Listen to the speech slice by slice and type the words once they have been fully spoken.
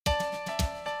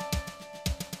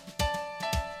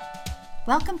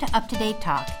Welcome to Up to Date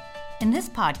Talk. In this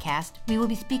podcast, we will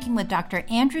be speaking with Dr.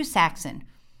 Andrew Saxon,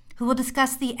 who will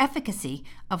discuss the efficacy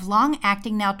of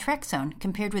long-acting naltrexone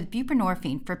compared with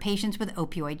buprenorphine for patients with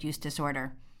opioid use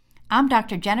disorder. I'm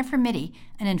Dr. Jennifer Mitty,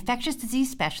 an infectious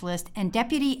disease specialist and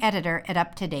deputy editor at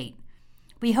Up to Date.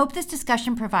 We hope this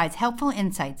discussion provides helpful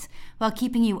insights while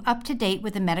keeping you up to date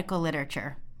with the medical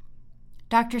literature.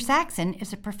 Dr. Saxon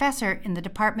is a professor in the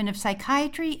Department of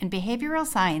Psychiatry and Behavioral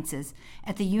Sciences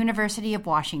at the University of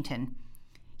Washington.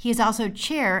 He is also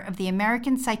chair of the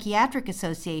American Psychiatric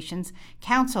Association's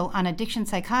Council on Addiction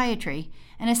Psychiatry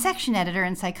and a section editor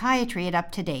in psychiatry at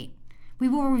Up to Date. We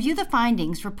will review the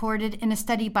findings reported in a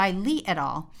study by Lee et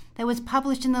al. That was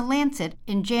published in the Lancet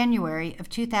in January of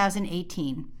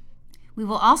 2018. We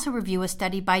will also review a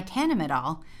study by Tanum et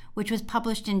al., which was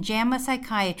published in JAMA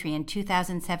Psychiatry in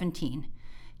 2017.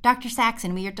 Dr.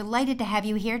 Saxon, we are delighted to have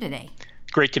you here today.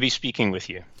 Great to be speaking with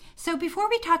you. So before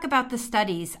we talk about the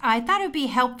studies, I thought it would be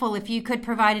helpful if you could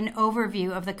provide an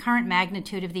overview of the current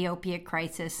magnitude of the opiate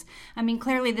crisis. I mean,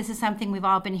 clearly this is something we've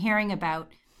all been hearing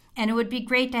about, and it would be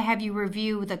great to have you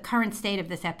review the current state of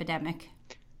this epidemic.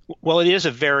 Well, it is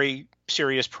a very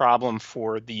serious problem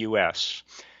for the U.S.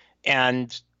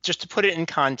 And just to put it in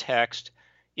context,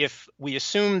 if we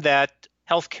assume that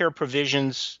healthcare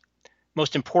provision's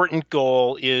most important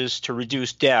goal is to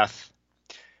reduce death,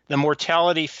 the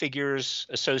mortality figures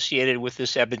associated with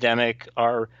this epidemic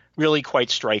are really quite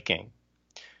striking.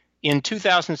 In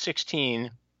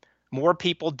 2016, more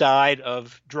people died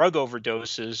of drug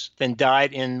overdoses than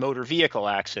died in motor vehicle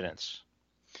accidents.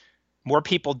 More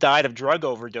people died of drug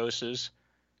overdoses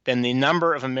than the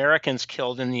number of Americans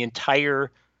killed in the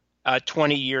entire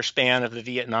 20-year span of the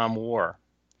Vietnam War.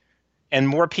 And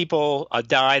more people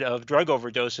died of drug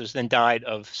overdoses than died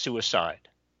of suicide.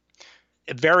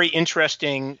 A very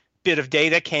interesting bit of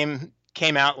data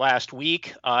came out last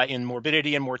week in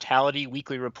morbidity and mortality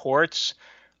weekly reports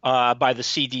by the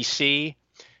CDC.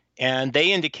 And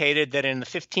they indicated that in the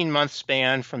 15-month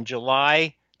span from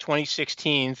July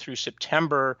 2016 through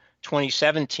September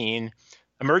 2017,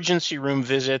 emergency room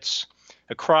visits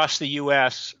across the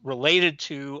U.S. related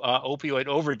to opioid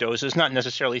overdoses, not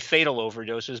necessarily fatal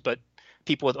overdoses, but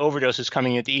people with overdoses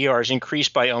coming into ERs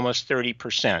increased by almost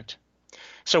 30%.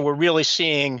 So we're really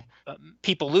seeing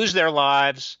people lose their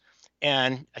lives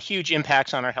and huge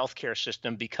impacts on our healthcare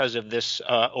system because of this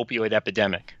opioid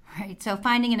epidemic. Right. So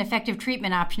finding an effective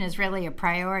treatment option is really a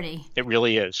priority. It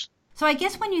really is. So I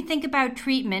guess when you think about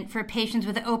treatment for patients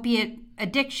with opiate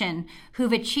addiction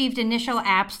who've achieved initial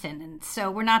abstinence,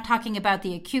 so we're not talking about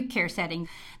the acute care setting,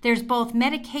 there's both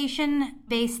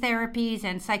medication-based therapies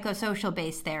and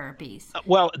psychosocial-based therapies.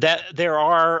 Well, there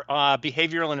are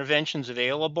behavioral interventions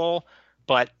available,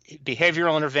 but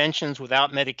behavioral interventions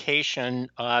without medication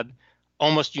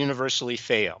almost universally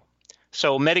fail.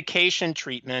 So medication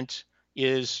treatment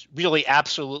is really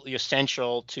absolutely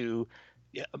essential to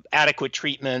adequate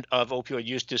treatment of opioid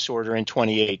use disorder in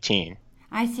 2018.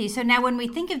 I see. So now when we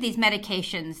think of these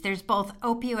medications, there's both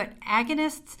opioid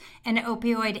agonists and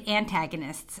opioid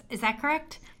antagonists. Is that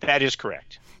correct? That is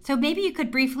correct. So maybe you could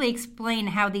briefly explain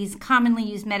how these commonly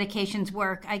used medications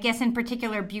work, I guess in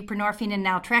particular buprenorphine and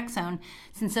naltrexone,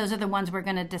 since those are the ones we're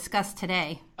going to discuss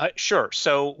today. Sure.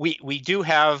 So we do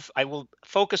have, I will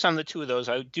focus on the two of those.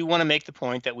 I do want to make the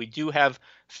point that we do have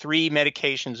 3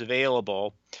 medications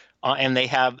available. And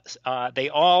they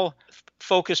all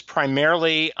focus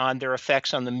primarily on their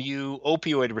effects on the mu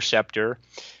opioid receptor.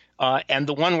 And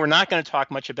the one we're not going to talk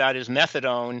much about is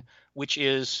methadone, which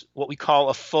is what we call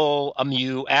a full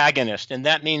mu agonist. And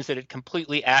that means that it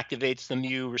completely activates the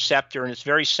mu receptor. And it's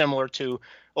very similar to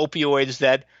opioids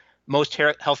that most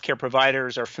healthcare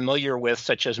providers are familiar with,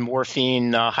 such as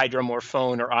morphine,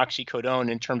 hydromorphone, or oxycodone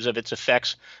in terms of its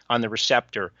effects on the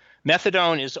receptor.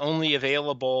 Methadone is only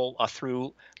available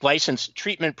through licensed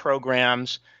treatment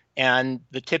programs, and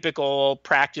the typical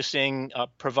practicing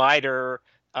provider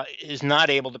is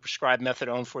not able to prescribe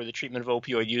methadone for the treatment of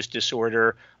opioid use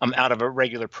disorder out of a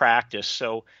regular practice.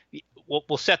 So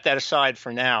we'll set that aside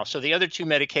for now. So the other 2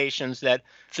 medications that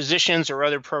physicians or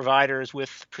other providers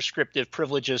with prescriptive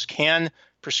privileges can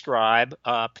prescribe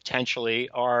potentially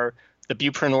are the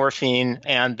buprenorphine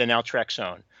and the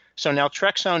naltrexone. So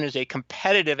naltrexone is a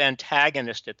competitive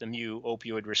antagonist at the mu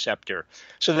opioid receptor.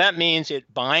 So that means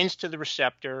it binds to the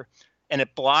receptor and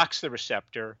it blocks the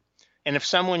receptor. And if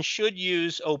someone should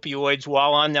use opioids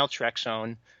while on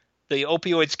naltrexone, the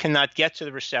opioids cannot get to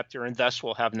the receptor and thus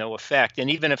will have no effect. And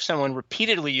even if someone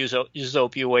repeatedly uses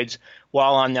opioids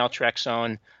while on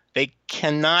naltrexone, they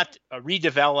cannot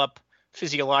redevelop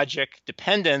physiologic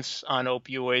dependence on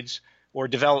opioids or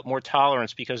develop more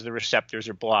tolerance because the receptors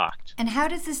are blocked. And how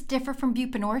does this differ from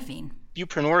buprenorphine?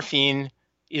 Buprenorphine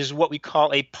is what we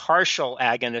call a partial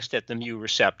agonist at the mu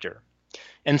receptor.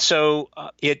 And so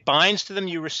it binds to the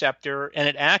mu receptor and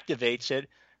it activates it,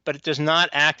 but it does not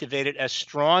activate it as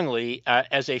strongly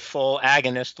as a full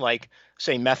agonist like,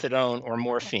 say, methadone or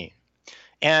morphine.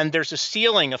 And there's a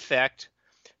ceiling effect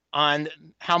on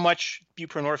how much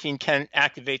buprenorphine can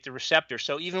activate the receptor.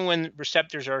 So even when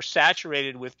receptors are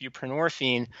saturated with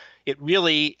buprenorphine, it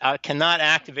really cannot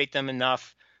activate them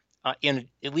enough in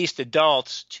at least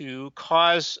adults to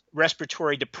cause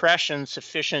respiratory depression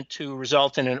sufficient to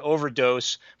result in an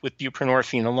overdose with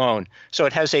buprenorphine alone. So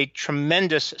it has a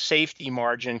tremendous safety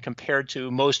margin compared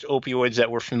to most opioids that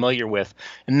we're familiar with.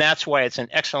 And that's why it's an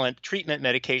excellent treatment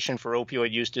medication for opioid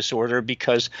use disorder,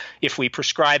 because if we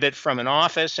prescribe it from an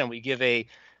office and we give a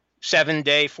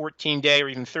 7-day, 14-day, or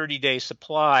even 30-day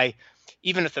supply,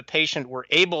 even if the patient were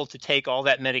able to take all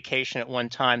that medication at one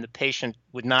time, the patient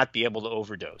would not be able to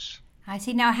overdose. I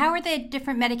see. Now, how are the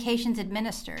different medications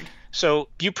administered? So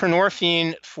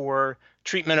buprenorphine for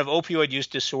treatment of opioid use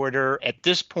disorder at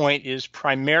this point is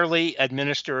primarily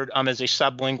administered as a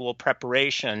sublingual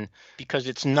preparation because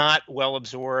it's not well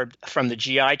absorbed from the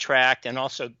GI tract and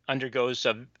also undergoes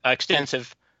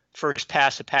extensive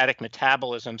first-pass hepatic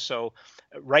metabolism. So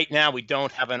right now we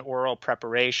don't have an oral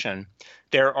preparation.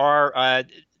 There are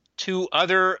two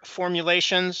other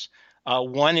formulations.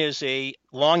 One is a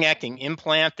long-acting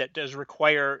implant that does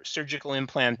require surgical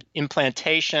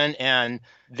implantation and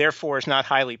therefore is not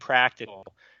highly practical.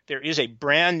 There is a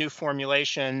brand new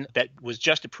formulation that was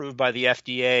just approved by the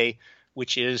FDA,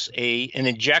 which is an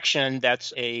injection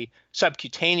that's a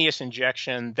subcutaneous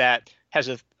injection that has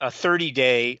a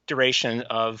 30-day duration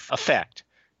of effect.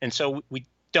 And so we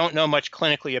don't know much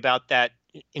clinically about that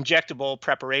injectable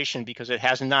preparation because it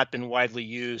has not been widely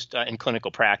used in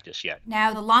clinical practice yet.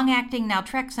 Now, the long-acting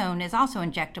naltrexone is also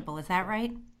injectable, is that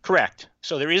right? Correct.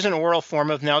 So there is an oral form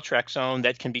of naltrexone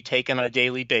that can be taken on a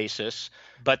daily basis,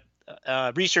 but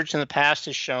research in the past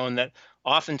has shown that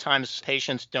oftentimes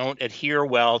patients don't adhere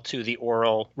well to the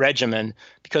oral regimen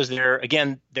because the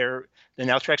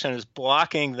naltrexone is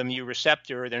blocking the mu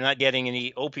receptor. They're not getting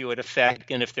any opioid effect.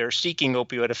 And if they're seeking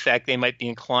opioid effect, they might be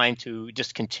inclined to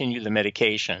discontinue the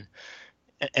medication.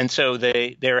 And so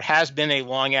there has been a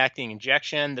long-acting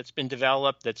injection that's been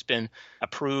developed that's been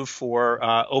approved for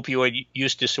opioid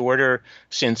use disorder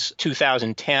since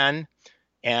 2010.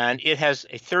 And it has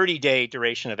a 30-day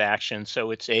duration of action. So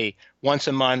it's a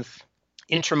once-a-month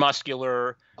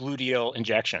intramuscular gluteal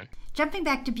injection. Jumping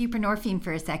back to buprenorphine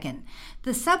for a second,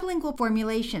 the sublingual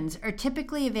formulations are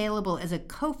typically available as a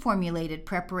co-formulated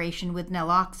preparation with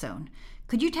naloxone.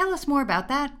 Could you tell us more about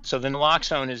that? So the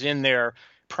naloxone is in there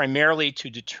primarily to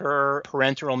deter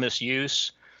parenteral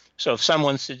misuse. So if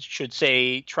someone should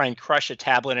say try and crush a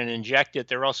tablet and inject it,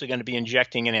 they're also going to be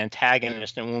injecting an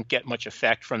antagonist and won't get much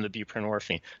effect from the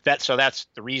buprenorphine. So that's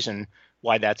the reason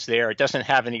why that's there. It doesn't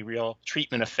have any real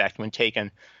treatment effect when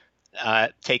taken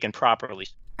properly.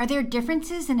 Are there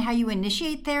differences in how you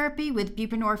initiate therapy with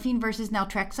buprenorphine versus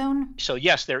naltrexone? So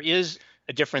yes, there is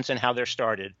a difference in how they're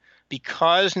started.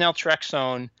 Because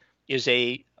naltrexone is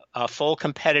a full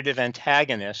competitive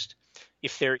antagonist,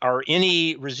 if there are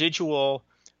any residual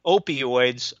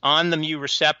opioids on the mu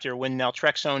receptor when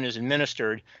naltrexone is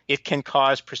administered, it can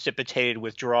cause precipitated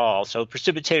withdrawal. So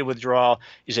precipitated withdrawal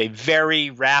is a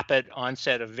very rapid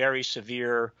onset of very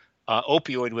severe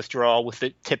opioid withdrawal with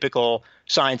the typical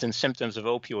signs and symptoms of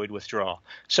opioid withdrawal.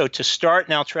 So to start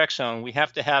naltrexone, we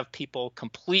have to have people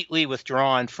completely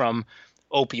withdrawn from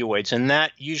opioids, and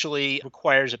that usually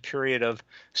requires a period of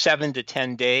 7 to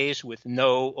 10 days with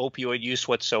no opioid use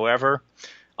whatsoever.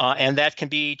 And that can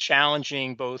be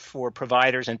challenging both for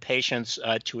providers and patients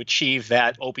to achieve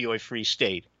that opioid-free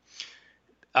state.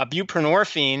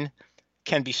 Buprenorphine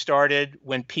can be started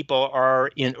when people are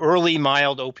in early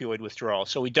mild opioid withdrawal.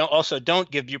 So we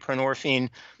don't give buprenorphine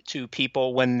to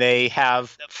people when they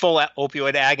have full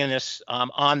opioid agonists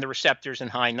on the receptors in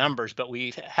high numbers. But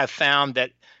we have found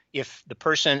that if the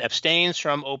person abstains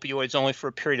from opioids only for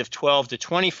a period of 12 to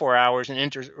 24 hours and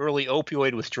enters early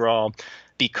opioid withdrawal,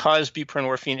 because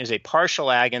buprenorphine is a partial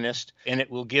agonist and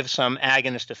it will give some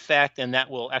agonist effect, and that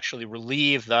will actually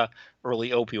relieve the early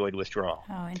opioid withdrawal.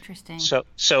 Oh, interesting.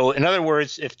 So in other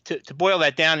words, to boil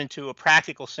that down into a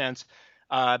practical sense,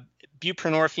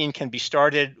 buprenorphine can be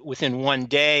started within 1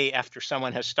 day after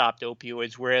someone has stopped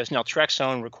opioids, whereas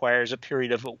naltrexone requires a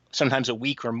period of sometimes a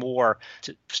week or more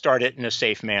to start it in a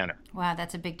safe manner. Wow,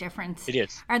 that's a big difference. It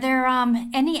is. Are there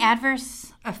any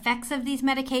adverse effects of these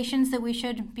medications that we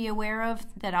should be aware of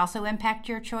that also impact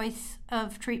your choice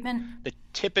of treatment? The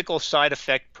typical side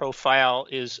effect profile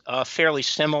is fairly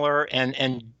similar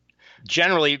and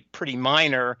generally pretty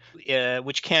minor,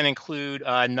 which can include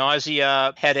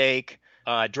nausea, headache,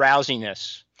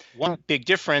 drowsiness. One big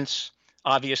difference,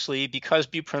 obviously, because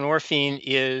buprenorphine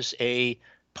is a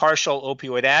partial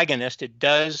opioid agonist, it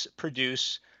does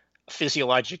produce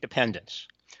physiologic dependence.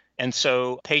 And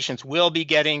so patients will be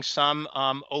getting some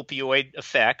opioid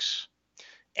effects,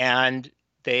 and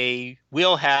they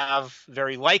will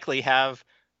very likely have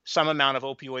some amount of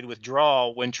opioid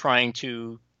withdrawal when trying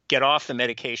to get off the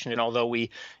medication. And although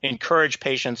we encourage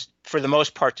patients, for the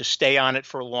most part, to stay on it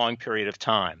for a long period of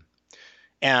time.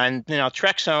 And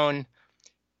naltrexone,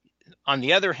 on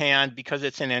the other hand, because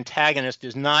it's an antagonist,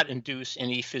 does not induce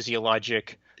any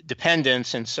physiologic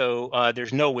dependence, and so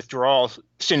there's no withdrawal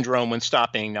syndrome when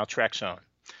stopping naltrexone.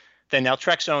 The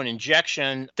naltrexone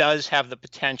injection does have the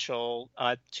potential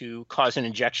to cause an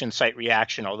injection site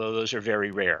reaction, although those are very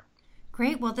rare.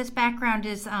 Great. Well, this background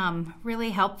is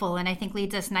really helpful, and I think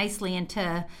leads us nicely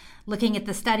into looking at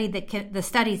the studies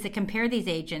that compare these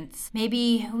agents.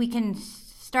 Maybe we can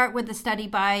start with the study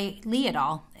by Lee et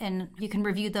al., and you can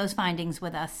review those findings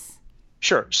with us.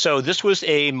 Sure. So this was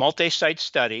a multi-site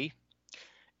study,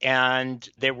 and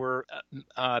there were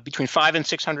between 500 and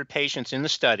 600 patients in the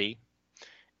study,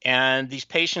 and these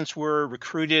patients were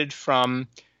recruited from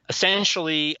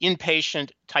essentially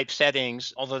inpatient type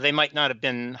settings, although they might not have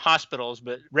been hospitals,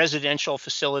 but residential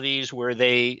facilities where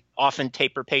they often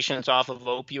taper patients off of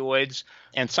opioids,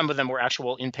 and some of them were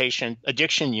actual inpatient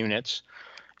addiction units.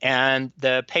 And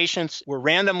the patients were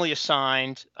randomly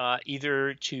assigned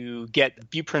either to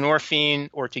get buprenorphine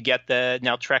or to get the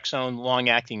naltrexone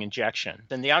long-acting injection.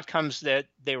 And the outcomes that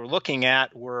they were looking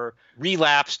at were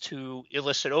relapse to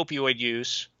illicit opioid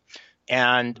use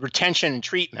and retention and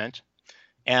treatment.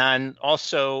 And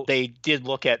also they did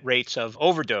look at rates of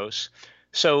overdose.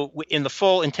 So in the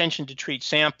full intention to treat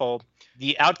sample,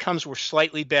 the outcomes were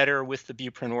slightly better with the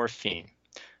buprenorphine.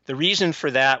 The reason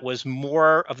for that was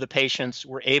more of the patients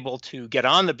were able to get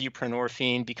on the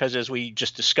buprenorphine because, as we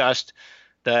just discussed,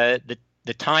 the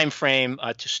time frame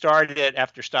to start it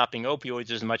after stopping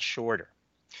opioids is much shorter.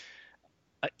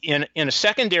 In a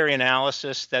secondary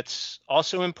analysis that's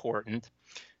also important,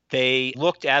 they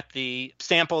looked at the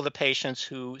sample of the patients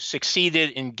who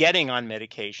succeeded in getting on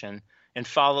medication and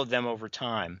followed them over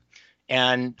time,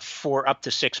 and for up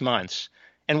to 6 months.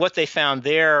 And what they found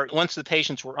there, once the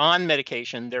patients were on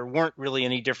medication, there weren't really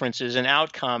any differences in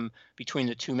outcome between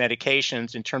the two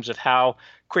medications in terms of how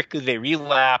quickly they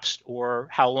relapsed or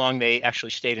how long they actually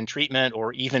stayed in treatment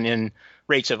or even in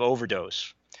rates of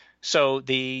overdose. So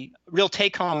the real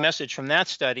take-home message from that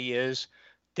study is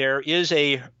there is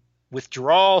a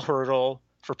withdrawal hurdle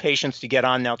for patients to get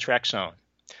on naltrexone.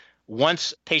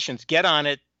 Once patients get on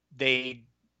it, they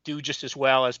do just as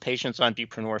well as patients on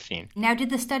buprenorphine. Now,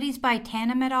 did the studies by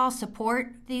Tanum et al.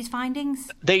 Support these findings?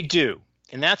 They do.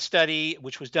 In that study,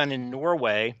 which was done in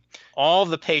Norway, all of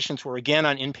the patients were again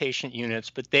on inpatient units,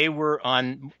 but they were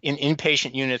in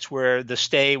inpatient units where the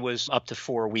stay was up to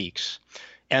 4 weeks.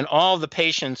 And all of the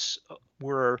patients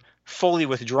were fully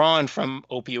withdrawn from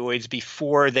opioids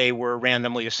before they were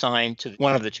randomly assigned to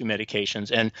one of the two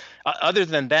medications. And other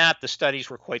than that, the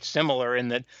studies were quite similar in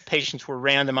that patients were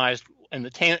randomized in the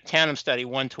Tanum study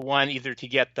 1-to-1, either to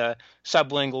get the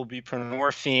sublingual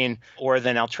buprenorphine or the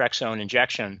naltrexone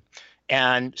injection.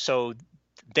 And so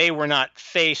they were not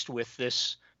faced with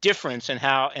this difference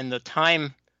in the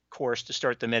time course to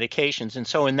start the medications. And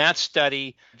so in that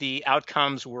study, the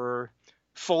outcomes were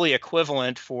fully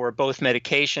equivalent for both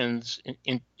medications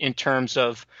in terms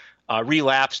of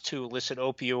relapse to illicit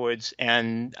opioids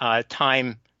and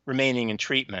time remaining in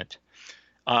treatment.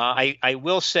 I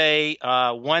will say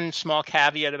one small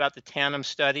caveat about the Tanum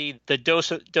study. The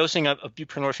dosing of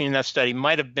buprenorphine in that study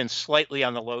might have been slightly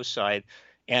on the low side,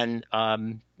 and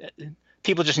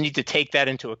people just need to take that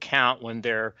into account when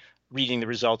they're reading the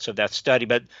results of that study.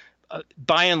 But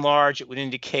by and large, it would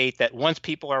indicate that once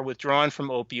people are withdrawn from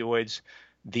opioids,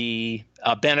 the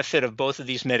benefit of both of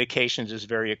these medications is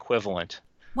very equivalent.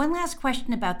 One last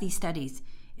question about these studies.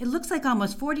 It looks like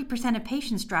almost 40% of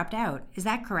patients dropped out. Is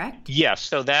that correct? Yes.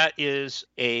 So that is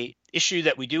an issue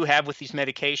that we do have with these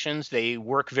medications. They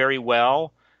work very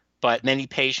well, but many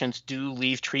patients do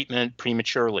leave treatment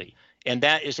prematurely. And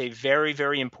that is a very,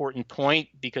 very important point,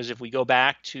 because if we go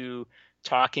back to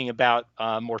talking about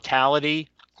mortality.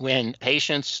 When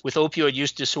patients with opioid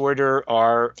use disorder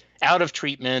are out of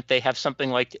treatment, they have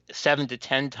something like 7 to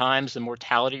 10 times the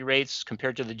mortality rates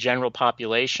compared to the general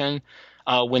population.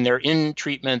 When they're in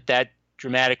treatment, that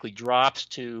dramatically drops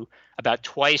to about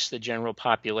twice the general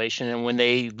population. And when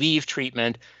they leave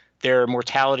treatment, their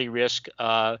mortality risk,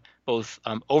 both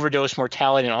overdose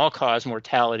mortality and all-cause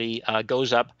mortality,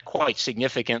 goes up quite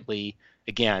significantly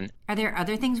again. Are there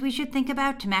other things we should think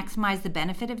about to maximize the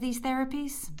benefit of these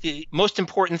therapies? The most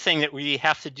important thing that we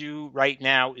have to do right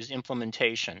now is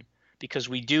implementation, because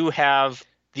we do have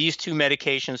these two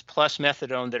medications plus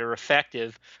methadone that are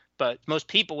effective, but most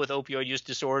people with opioid use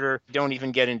disorder don't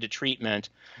even get into treatment.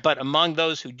 But among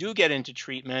those who do get into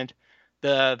treatment,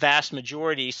 the vast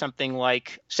majority, something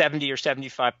like 70 or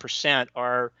 75%,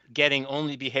 are getting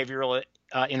only behavioral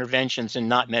interventions and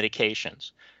not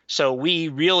medications. So we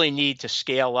really need to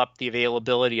scale up the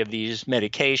availability of these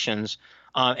medications,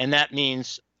 and that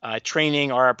means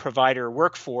training our provider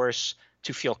workforce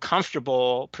to feel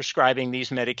comfortable prescribing these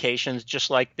medications, just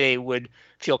like they would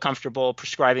feel comfortable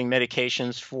prescribing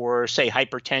medications for, say,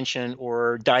 hypertension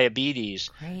or diabetes.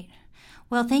 Great.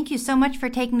 Well, thank you so much for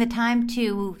taking the time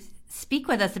to speak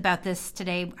with us about this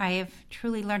today. I have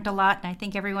truly learned a lot, and I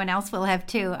think everyone else will have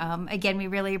too. Again, we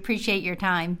really appreciate your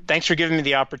time. Thanks for giving me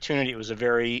the opportunity. It was a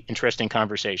very interesting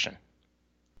conversation.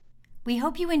 We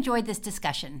hope you enjoyed this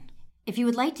discussion. If you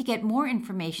would like to get more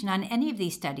information on any of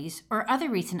these studies or other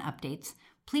recent updates,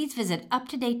 please visit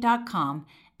uptodate.com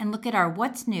and look at our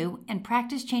What's New and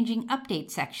Practice Changing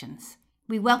Update sections.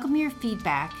 We welcome your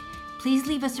feedback. Please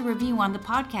leave us a review on the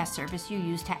podcast service you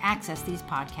use to access these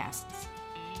podcasts.